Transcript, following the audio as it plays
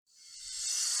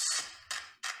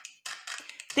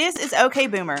This is OK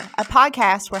Boomer, a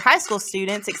podcast where high school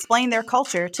students explain their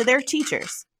culture to their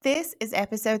teachers. This is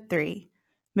episode 3.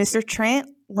 Mr. Trent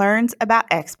learns about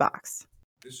Xbox.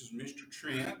 This is Mr.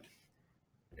 Trent.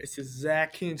 This is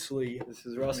Zach Kinsley. This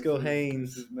is Roscoe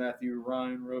Haynes. This is Matthew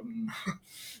Ryan Roten.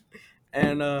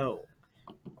 And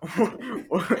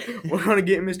we're going to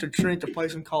get Mr. Trent to play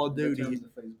some Call of Duty.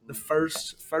 The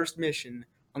first mission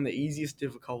on the easiest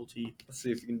difficulty. Let's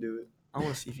see if you can do it. I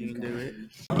want to see if you can do it.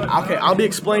 Okay, I'll be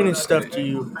explaining stuff to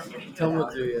you. Tell me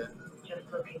what to do,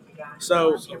 yeah.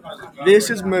 So, this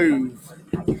is move.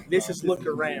 This is look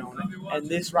around. And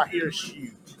this right here is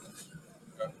shoot.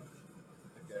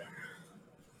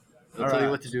 I'll tell you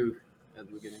what to do at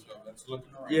the beginning. So that's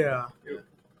looking around. Yeah. Yeah.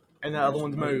 And the other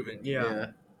one's moving.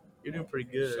 Yeah. You're doing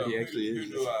pretty good. So- He actually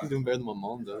is. He's doing better than my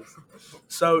mom does.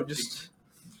 So, just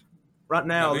right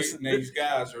now, These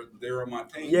guys they're on my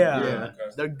team. Yeah. Okay.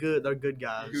 they're good. They're good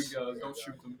guys. Good guys, don't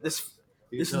shoot them. This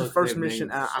You is tell the us first they have mission.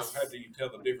 names. So how do you tell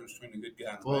the difference between a good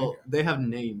guy and a Well, bad guy? they have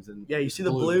names. And Yeah, you see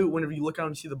the blue? Whenever you look out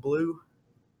and you see the blue?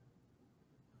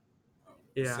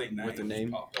 Yeah. See With the names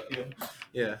name? pop up.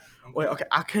 Yeah. Wait, okay,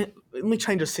 I can't. Let me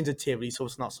change the sensitivity so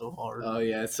it's not so hard. Oh,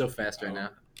 yeah, it's so fast right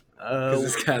now. Because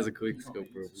this guy's a quick scope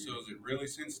pro. So is it really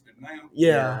sensitive now?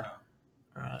 Yeah.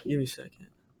 Alright, give me a second.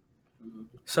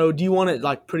 So, do you want it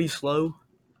like pretty slow?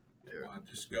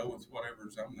 Just go with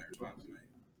whatever's on there. It's fine with me.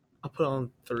 I'll put on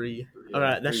 3. Yeah,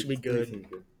 Alright, that three- should be three good. seems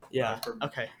good. Yeah.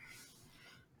 Okay.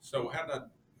 So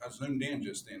I zoomed in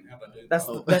just then. How'd I do?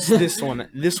 That's this one.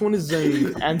 This one is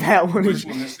zoom, and that one is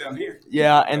Which one is down here?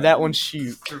 yeah, and that one's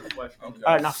shoot. Okay. All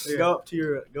right, now go up to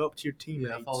your teammates.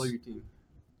 Yeah, follow your team.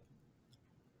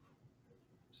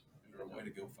 Is there a way to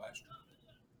go faster?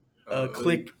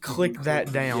 Click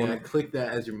that down. Yeah, click that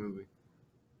as you're moving.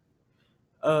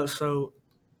 So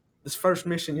this first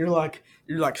mission, you're like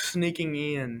sneaking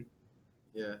in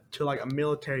Yeah. to like a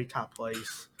military type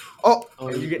place. Oh, Oh,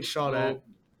 and you're getting shot at.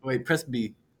 Oh, wait, press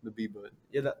B. The B button.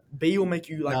 Yeah, that B will make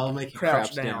you like That'll make you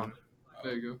crouch crouch down.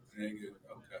 There you go. Very good.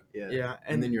 Okay. Yeah. Yeah,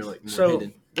 And then you're like more so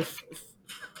hidden.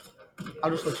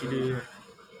 I'll just let you do it.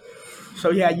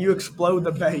 So yeah, you explode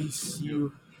the base.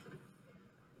 You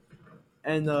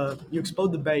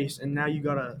explode the base, and now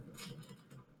you're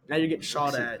getting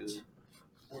shot at.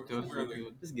 Where are they?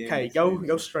 This game Okay, is go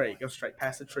crazy. straight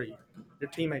past the tree. Your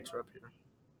teammates are up here.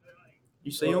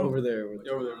 You see Oh, them over there. Over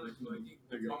there.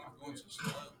 There you Why go. am I going so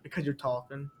slow? because you're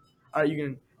talking. All right, you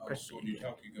can. Oh, Press so when you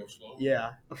talk, you go slow?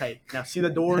 Yeah. Okay. Now see the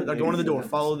door. They're going to the door.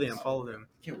 Follow them. Follow them.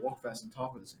 You can't walk fast and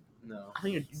talk with this. No. I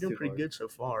think you're doing too pretty hard. good so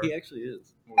far. He actually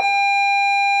is.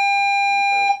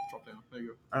 Drop down. There you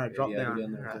go. All right, drop Yeah, down. go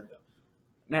down there. All right.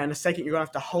 Now in a second, you're gonna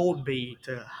have to hold B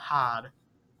to hide.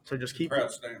 So just keep.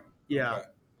 Crouch down. Yeah. Okay.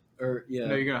 Or yeah.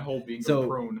 No, you're gonna hold being So-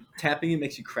 prone. Tapping it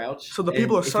makes you crouch. So the and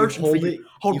people are if you searching for hold you. it,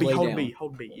 Hold you B. lay Hold down. B.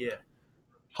 Hold B. Yeah.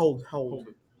 Hold. Hold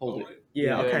it. Hold it. Yeah.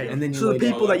 Yeah, Okay. yeah. And then you so the lay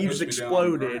down. people that you Push just me down on the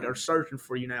exploded ground. are searching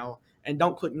for you now, and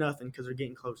don't click nothing because they're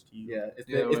getting close to you. Yeah. If,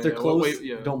 Yeah, they, if wait, they're yeah, close, wait,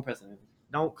 yeah. don't press anything.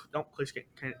 Don't click.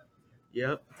 Can't.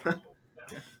 Yep.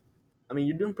 I mean,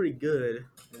 you're doing pretty good.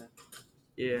 Yeah.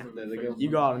 Yeah. There they go. You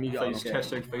got him. You got him. Face, Okay.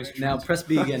 hashtag face. Now press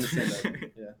B again to stand up.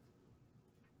 Yeah.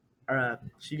 All right.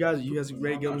 So you guys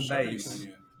ready to go I'm in not shot base? anyone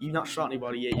yet. You've not shot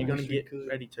anybody yet. You're gonna wish we get could.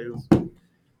 ready to.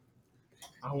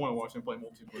 I want to watch him play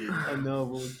multiplayer. I know,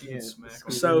 but we Getting can't.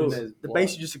 smacked. So That is the blocked.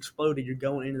 base you just exploded. You're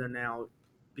going into there now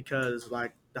because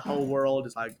like the whole world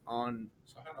is like on.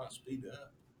 So how do I speed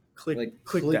up? Click Like,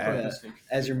 click click that, that.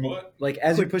 As you're What? like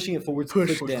as Click- you're pushing it forwards,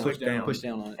 push push down.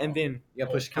 down. on it. and then You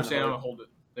gotta push Push kind down of and hold it.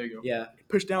 There you go. Yeah.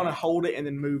 push down and hold it, and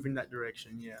then move in that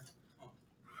direction. Yeah.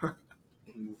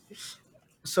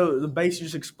 So the base you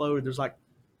just exploded. There's like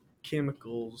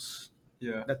chemicals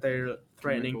Yeah. that they're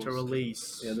threatening to Chemicals.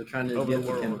 release. Yeah, they're trying to Over get the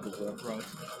the world. chemicals up. Right.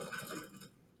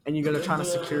 And you gotta try to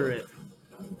secure it.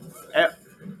 Eh,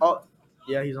 oh,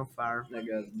 yeah, he's on fire. That guy's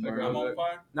That I'm burned. on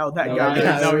fire? No, that No, guy. that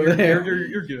guy's No, over you're, there.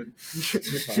 You're good.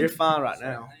 you're fine right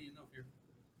now. How do you know if you're...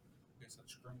 Guess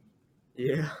that's screen.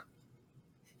 Yeah.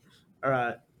 All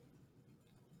right.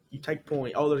 You take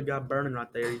point. Oh, there's a guy burning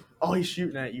right there. Oh, he's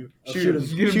shooting at you. Oh, Shoot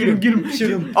him. Get him. Get him.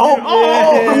 Shoot him. Oh,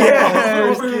 Yeah.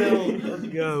 yes. First kill. Let's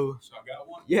go. So I got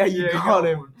one? Yeah, you Yeah, you got got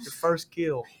him. one. Your first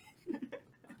kill.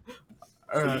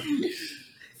 All right.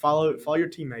 Follow your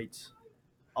teammates.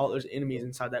 Oh, there's enemies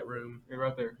inside that room. Yeah,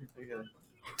 right there.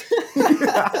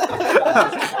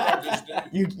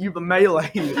 You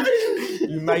meleeed.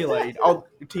 You meleeed. Oh,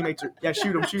 your teammates are. Yeah,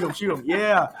 shoot him.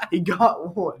 Yeah, he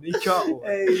got one.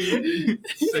 Hey.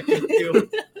 Second kill.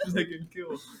 Second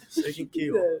kill. Second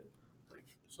kill.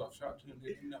 So I shot two and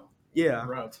didn't know. Yeah.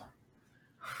 Right.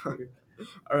 All right. Your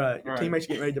All right. teammates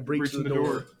getting ready to breach the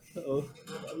door. Oh,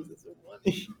 that was so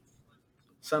funny.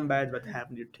 something bad's about to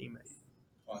happen to your teammate.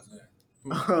 Why's that?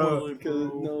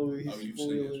 Because no, he's Oh, you've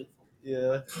seen spoiled. it.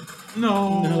 Yeah.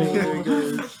 No. No, here he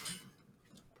goes.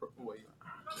 Wait.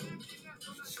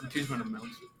 Teach me to mount.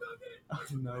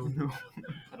 No.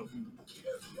 I don't.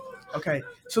 Okay,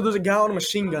 so there's a guy on a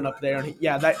machine gun up there, and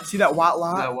see that white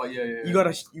light? That what? Yeah. You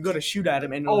gotta shoot at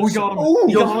him, and Oh, we got him. Oh,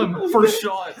 We got him. First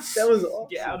shot. That was awesome.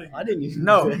 Get out of here. I didn't even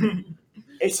No. do that.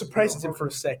 It suppresses him for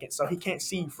a second, so he can't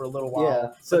see you for a little while.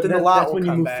 Yeah. So But then the that- light that's will when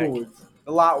you come move back. forward.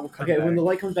 The light will come Okay, back. when the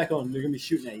light comes back on, they're gonna be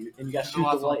shooting at you, and you gotta shoot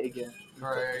the light again. All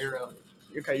right, you're out.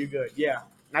 Okay, you're good. Yeah.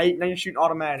 Now you're shooting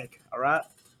automatic. All right.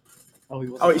 Oh,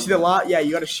 Oh, you see the light? Yeah,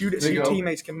 you gotta shoot it so There you your go.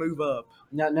 teammates can move up.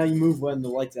 Now you move when the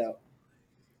light's out.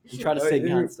 You try to stay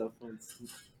behind stuff when it's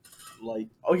light.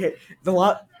 Okay, the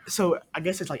light. So I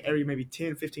guess it's like every maybe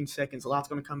 10, 15 seconds, the light's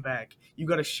gonna come back. You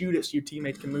gotta shoot it so your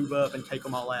teammates can move up and take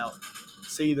them all out.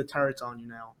 See, the turret's on you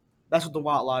now. That's what the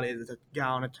white light is. It's a guy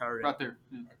on a turret. Right there.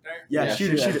 Right there? Yeah, Yeah,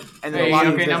 shoot it. shoot And then Hey, the light.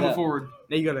 okay, now does move that. forward.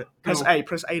 Now you gotta press Go. A.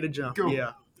 Press A to jump. Go.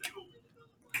 Yeah.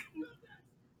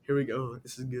 Here we go.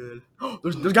 This is good.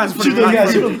 There's guys in Shoot front those of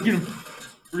guys. you. Get him.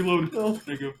 Reload. Oh.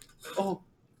 There you go. Oh,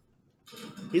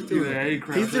 He's Look at doing. that. Hey,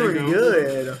 crap. He's There you doing go.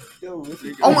 good. yo, There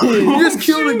you go. Oh my! You just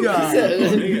killed a guy.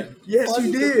 Yeah. Yes,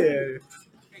 you did.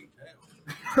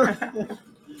 Can't tell.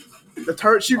 The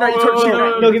turret shooting at you. Turret shooting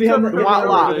at you. No, give me the the white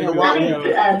light. The white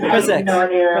light. Press X.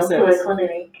 Press X.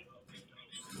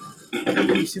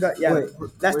 You see that? Yeah. Wait,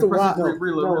 That's the white. No,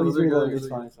 Reload. he's There you go. reloading. It's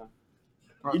fine. It's fine.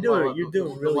 Right, You're doing- right, you're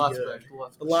doing the really light's good. back, the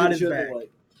light's The back. light is Shoot the back.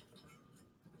 light.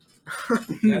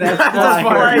 That's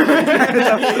fire.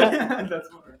 fire.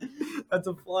 That's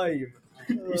a flame.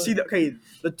 You see the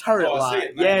the turret Oh, I see light.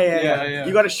 it now. Yeah. Yeah.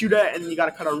 You got to shoot at it and you got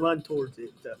to kind of run towards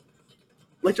it.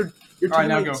 Let your All right,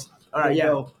 now teammates. All right, yeah.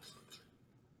 Go.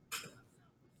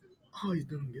 Oh, he's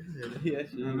doing good. Yeah.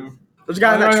 There's a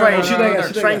guy in that No, train. no, Shoot no, that no, guy.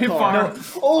 no, Train hit car. fire.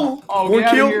 Oh, Oh, One get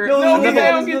out kill? of here. No, No, get get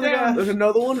down, down, get get down. down. There's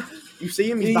another one. You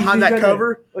see him? He's He's behind right that there.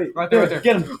 cover. wait. Right there.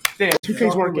 Get him. Damn.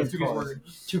 2K's working. 2K's working.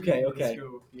 2K. Okay. Let's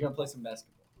go. You're gonna play some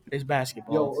basketball. It's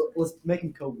basketball. Yo, let's make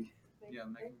him Kobe. Yeah,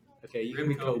 make Okay, you him can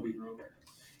be Kobe. bro.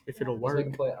 If it'll Let's work. make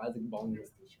him play Isaac Bonga.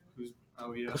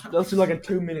 Oh, yeah. Let's do like a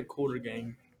 2-minute quarter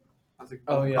game.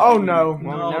 Oh, yeah. Oh no. No,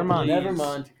 Well, never mind. please. Never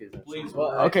mind. Please.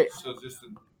 Well, Okay. So just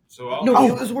so all No,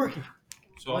 these, it was working.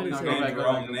 so all these Go games back, are go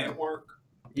on back. network.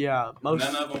 Yeah. Most.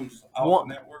 None of them's off One-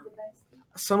 network.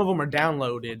 Some of them are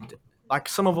downloaded. Like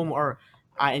some of them are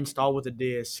I installed with a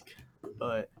disc,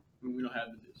 but We don't have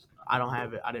the disc. I don't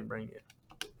have it. I didn't bring it.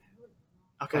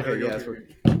 Okay. Okay, yeah, that's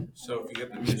So if you get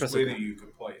the Just disc press with OK. you, you can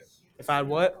play it. If I had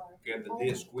what? If you get the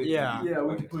disc with Yeah. you, Yeah,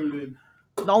 we can can put it in.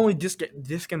 The only disc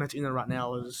game that's in there right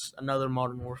now is another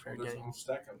Modern Warfare There's a game. whole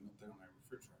stack of them up there on that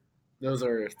refrigerator. Those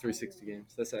are 360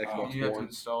 games. That's the Xbox You have to One.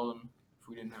 install them if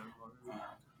we didn't have it.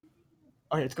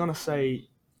 Okay, it's gonna say,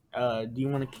 do you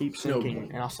want to keep No. syncing?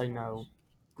 And I'll say no.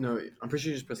 No, I'm pretty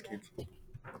sure you just press cancel.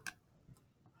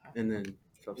 And then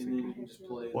stop And then you syncing. can just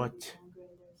play it. What?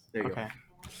 There you Okay.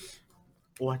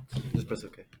 What? go. Just press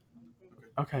OK.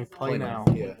 Okay, play now.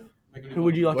 Yeah. Who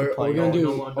would you like to Are play? we gonna do?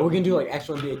 No, Are we gonna do like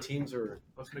actual NBA teams or?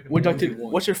 Let's make it Would you like to?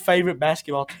 1v1? What's your favorite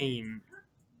basketball team?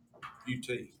 UT.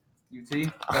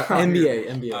 UT? NBA.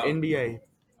 NBA. NBA.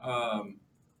 Golly.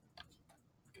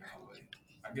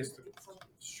 I guess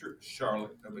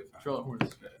Charlotte. That'll be fine. Charlotte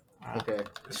Hornets. Okay.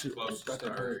 It's close to Got that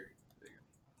start. hurt.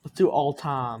 Let's do all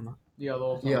time Yeah, the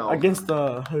whole Yeah. against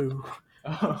the who?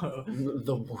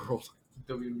 The world.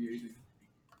 WNBA.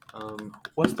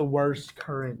 What's the worst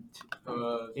current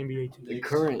Uh, NBA team? The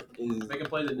current is Make him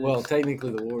play the Knicks. well,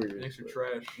 technically the Warriors. Knicks are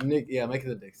trash. Nick, yeah, make it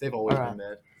the Knicks. They've always Alright.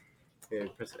 been bad. Yeah,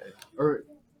 press A. Or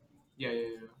Yeah.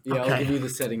 yeah, Okay. I'll give you the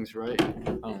settings, right? I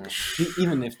don't know.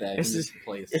 Even if that, This you is- just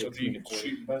play a So six do you minute get quarter.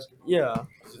 shooting basketball? Yeah.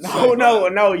 It's the No, same no,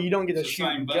 button. no. You don't get to It's the shoot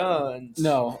same button. guns.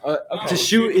 No, No, to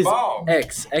shoot the is ball.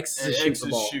 X. X is to shoot X the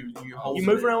is ball. shoot. You hold You it.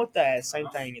 move around with that. Same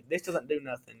thing. This doesn't do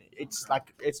nothing. It's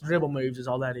like it's dribble moves is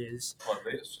all that is. What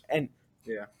it is.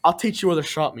 I'll teach you where the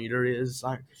shot meter is.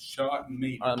 Like, Shot and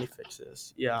meter. let me fix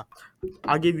this. Yeah,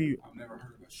 I'll give you. I've never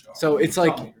heard of a shot. So it's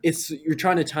like Shot meter. you're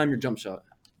trying to time your jump shot,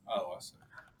 Oh, I see.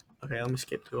 Okay, let me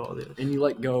skip through all this. and you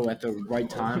let go at the right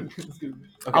time. Okay.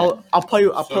 I'll play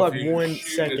So like if you 1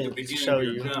 shoot at the second to beginning show of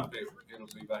your you. Jump, it'll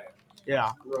be bad.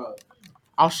 Yeah, Right.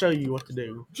 I'll show you what to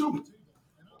do.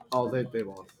 Oh, they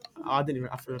lost. I didn't even.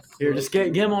 I forgot. Here, just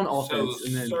get him on So offense, the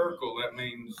and then circle, that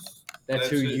means that's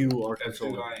who it. you are That's who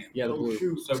controlling. I am. Yeah, the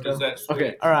blue. So does that switch?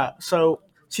 Okay. All right. So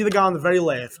see the guy on the very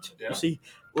left. Yeah. You see?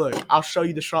 Look, I'll show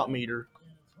you the shot meter.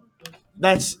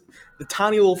 That's the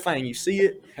tiny little thing. You see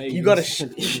it? Hey, You gotta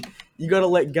you gotta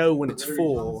let go when it's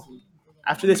full.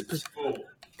 After this, It's full.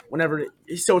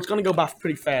 so it's gonna go by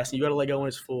pretty fast. And you gotta let go when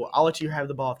it's full. I'll let you have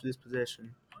the ball after this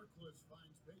possession.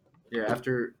 Yeah,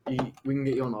 after we can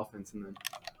get you on offense and then.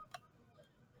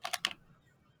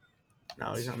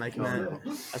 No, he's not making Oh, that.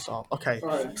 no. That's all. Okay. All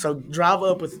right. So drive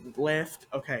up with left.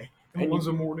 Okay. It was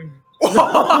a morning.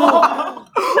 Oh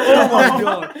my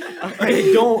god.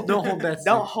 Okay, don't hold that.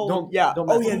 Don't stick. hold. Don't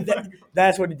Oh mess yeah. with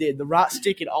That's what it did. The right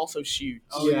stick it also shoots.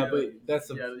 Oh, yeah, yeah. but that's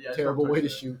a Yeah, terrible don't way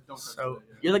touch to that. shoot. Don't touch So that,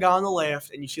 yeah. you're the guy on the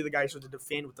left, and you see the guy who's supposed to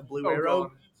defend with the blue Oh, arrow.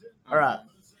 God. All right.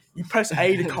 You press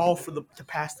A to call for to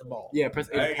pass the ball. Yeah, press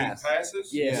A to Hey, pass.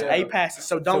 passes? Yes, Yeah. A passes.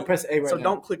 So So don't press A right so now.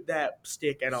 don't click that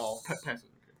stick at all. Pass it.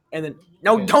 And then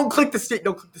no, Okay. don't click the stick.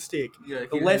 Don't click the stick. Yeah,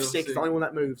 The left stick is the only one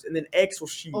that moves, and then X will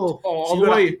shoot. Oh, all So the you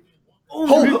gotta- way.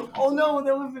 Hold it. oh no,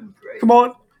 that would have been great. Come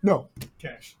on. No.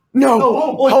 Cash. No.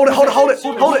 Oh, hold it. Hold it. Hold it.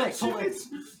 Hold Hold it. it. Hold it.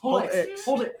 Hold Hold X. it.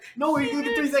 Hold it. No, you do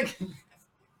the 3 seconds.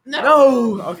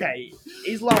 No. Okay.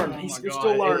 He's learning. Oh He's my still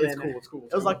God. learning. It's cool. It's cool.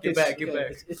 It was like Get this. back. Get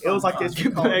back. It was like this.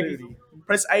 Get Call of back. Duty.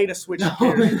 Press A to switch No.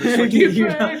 characters.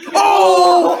 Get back.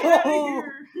 Oh!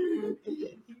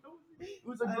 It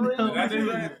was a Did great. I do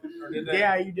that? Or did that?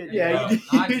 Yeah, you did. Yeah, you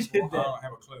I did. You did I that. don't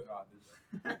have a clue how I did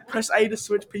that. Press A to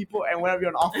switch people, and whenever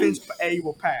you're on offense, A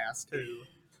will pass too.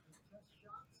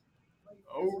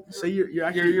 Oh, So you're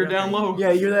actually you're down low.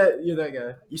 Yeah, you're that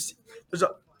guy. You see, there's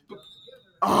a.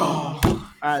 Oh, all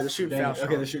right. The shooting Dang foul it. shot.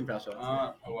 Okay, the shooting foul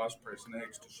shot. I was pressing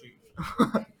X to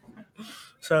shoot.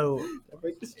 So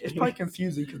it's probably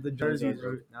confusing because the jerseys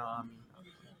are. No,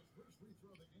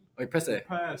 Wait, press A.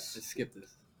 Pass. Just skip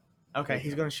this. okay.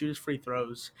 He's gonna shoot his free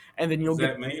throws, and then you'll Is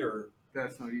get. that me or?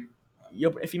 That's not you.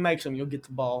 If he makes them, you'll get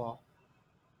the ball.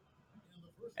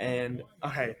 And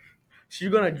okay, so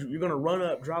you're gonna run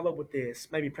up, drive up with this.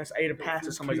 Maybe press A to pass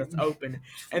to somebody that's open,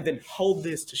 and then hold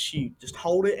this to shoot. Just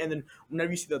hold it, and then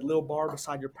whenever you see the little bar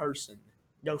beside your person,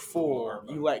 go full.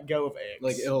 You let go of X.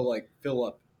 Like it'll fill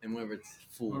up, and whenever it's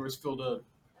full, Whenever it's filled up.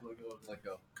 let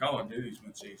go. Call of Duty's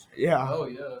much easier. Yeah. Oh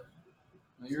yeah.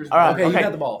 No, yours. All right. Okay, you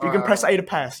got the ball. You can press A to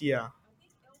pass. Yeah.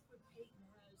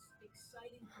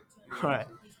 All right.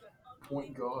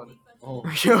 Point guard. Oh,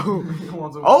 Yo.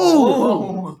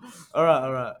 Oh. All right.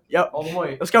 All right. Yep. All the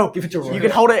way. Let's go. give it to You can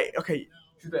hold it. Okay.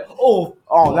 Shoot that. Oh.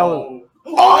 Oh, that was.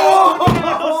 Oh.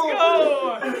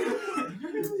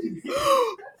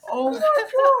 Oh my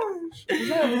gosh! Was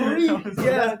that free?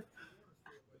 Yeah.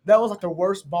 That was like the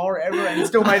worst bar ever, and he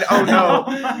still made it. Oh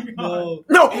no!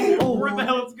 No! Where the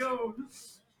hell let's go?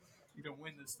 You can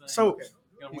win this thing. So You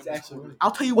gotta win He's this actually one. winning.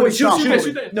 I'll tell you what. Wait, he shoot, shot. shoot, that,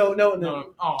 shoot that. No.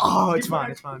 No. Oh, it's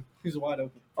fine. It's fine. He's wide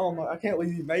open. Oh my! I can't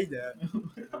believe you made that.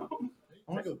 I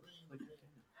want to go.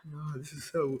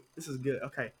 Oh, this is good.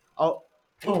 Okay. Oh.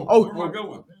 Oh, where am I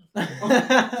going?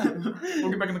 We'll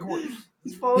get back in the court.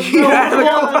 He's falling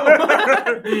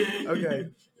Okay.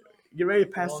 Get ready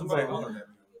to pass the Somebody ball. hollered at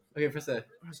me. Okay, press A.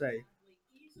 Say.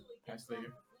 Pass there.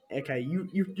 Okay, you're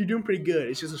doing pretty good.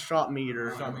 It's just a shot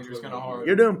meter. Shot meter's kind of hard.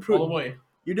 You're doing all the pretty. way.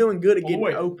 You're doing good at All the getting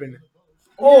way. open.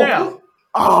 Oh yeah.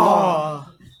 Oh,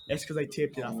 that's because they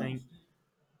tipped it, I think.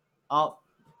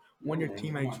 When your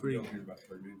teammates Come on, read. be here about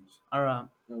 3 minutes. All right.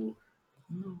 No.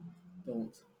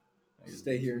 Don't.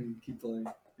 Stay here and keep playing.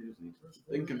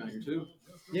 They can come out here too.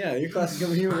 Yeah, your class is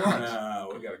coming here and watch. No,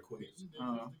 we got a quiz.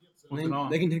 What's it on?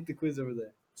 They can take the quiz over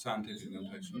there. Scientific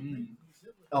notation. Mm.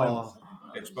 Oh,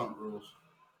 Exponent rules.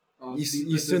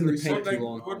 you stood in the paint What'd they, too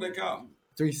long. what'd they call?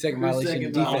 3 second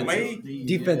violation. violation. Defensive. Me?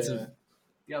 Defensive.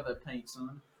 Got that paint,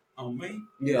 son. On me?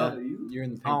 Yeah, you're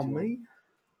in the paint. On too long. me?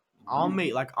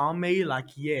 On me, like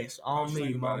yes, I on was me,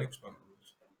 thinking about mama. exponent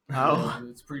rules. Oh,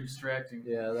 It's pretty distracting.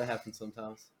 Yeah, that happens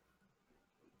sometimes.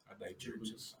 I date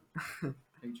churches.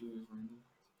 Hate you, Randy.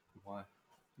 Why?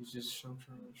 He's just so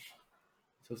trash.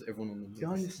 So is everyone on the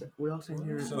y'all just we all sitting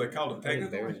here. So they call it technical?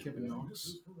 Embarrassing. Kevin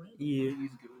Knox. Yeah. He's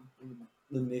good.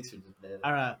 The Knicks are just bad.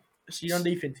 All right. So you're on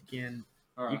defense again.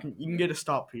 All right. You can get a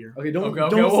stop here. Okay, don't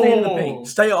Okay, don't stay in the whoa. paint.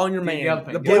 Stay on your Yeah, man. you got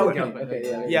the The paint. blue. Yeah, one. you got the paint. Okay,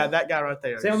 yeah. Yeah, that guy right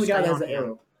there. Stay on the guy Stay that has on the him.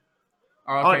 arrow.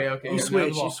 All right, All okay, right, okay. You now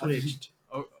switch. the ball. You switched.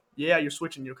 Oh. Yeah, you're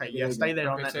switching. Okay, yeah, stay there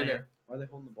on Okay, that stay man. there. Why are they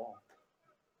holding the ball?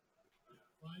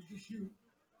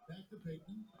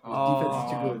 Oh. Defense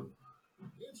is too good.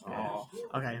 Oh.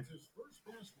 Okay.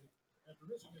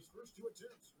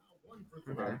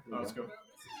 Okay. Let's go.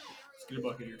 Let's get a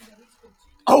bucket here.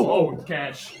 Oh, Oh,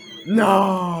 catch. no.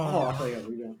 Oh, I thought you got a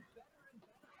rebound.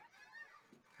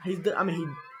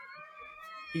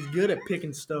 He's good at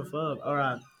picking stuff up. All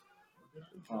right.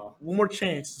 One more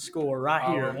chance to score right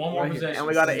here. One more Right here. possession. And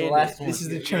we got to This is the end last it. one. This is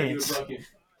the You gotta do a chance. bucket.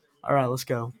 All right, let's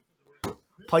go.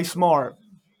 Play smart.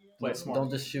 Play it smart. Don't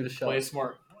just shoot a shot. Play it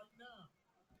smart.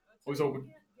 Oh, he's open.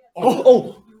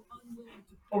 Oh,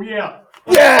 Oh yeah.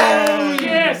 Yeah!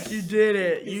 Yes! You did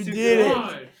it. You He took did it.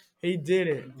 mine. He did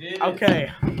it. Did it.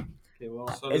 Okay. Okay, well.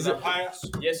 So Is did I it- pass?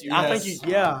 Yes, you I did. think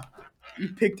you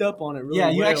picked up on it really Yeah,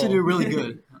 well. you actually did really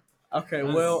good. Okay,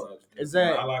 well, is I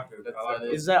that like it. I like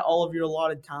it. is that all of your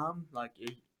allotted time? Like,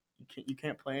 you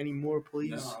can't play anymore, No,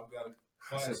 please? I've got a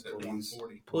class at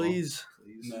 1:40. Please.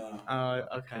 No.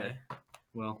 Okay.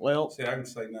 Well. Well, See, I can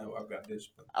say no. I've got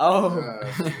discipline.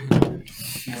 oh.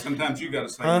 Sometimes you got to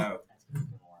say Huh? no.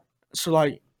 So,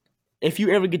 like, if you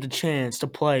ever get the chance to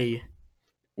play,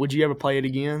 would you ever play it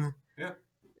again? Yeah.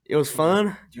 It was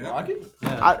fun. Do you like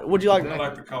it? Would you like? I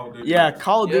like the Call of Duty. Yeah,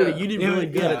 Call of Duty. Yeah. You did Yeah, really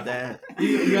good yeah. at that.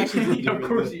 You actually did. Of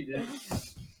course you did.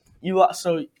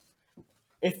 So,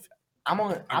 if I'm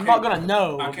not can't- gonna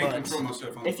know, I can't but control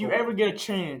myself on if the you floor. ever get a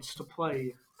chance to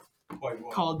play Play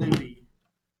what? Call of Duty,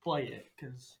 play it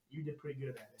because you did pretty good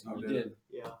at it. Oh, You did it? did.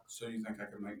 Yeah. So you think I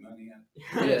can make money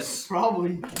at it? Yes.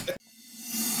 Probably.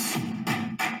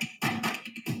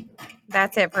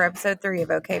 That's it for episode 3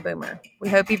 of OK Boomer. We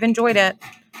hope you've enjoyed it.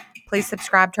 Please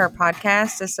subscribe to our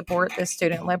podcast to support this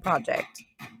student-led project.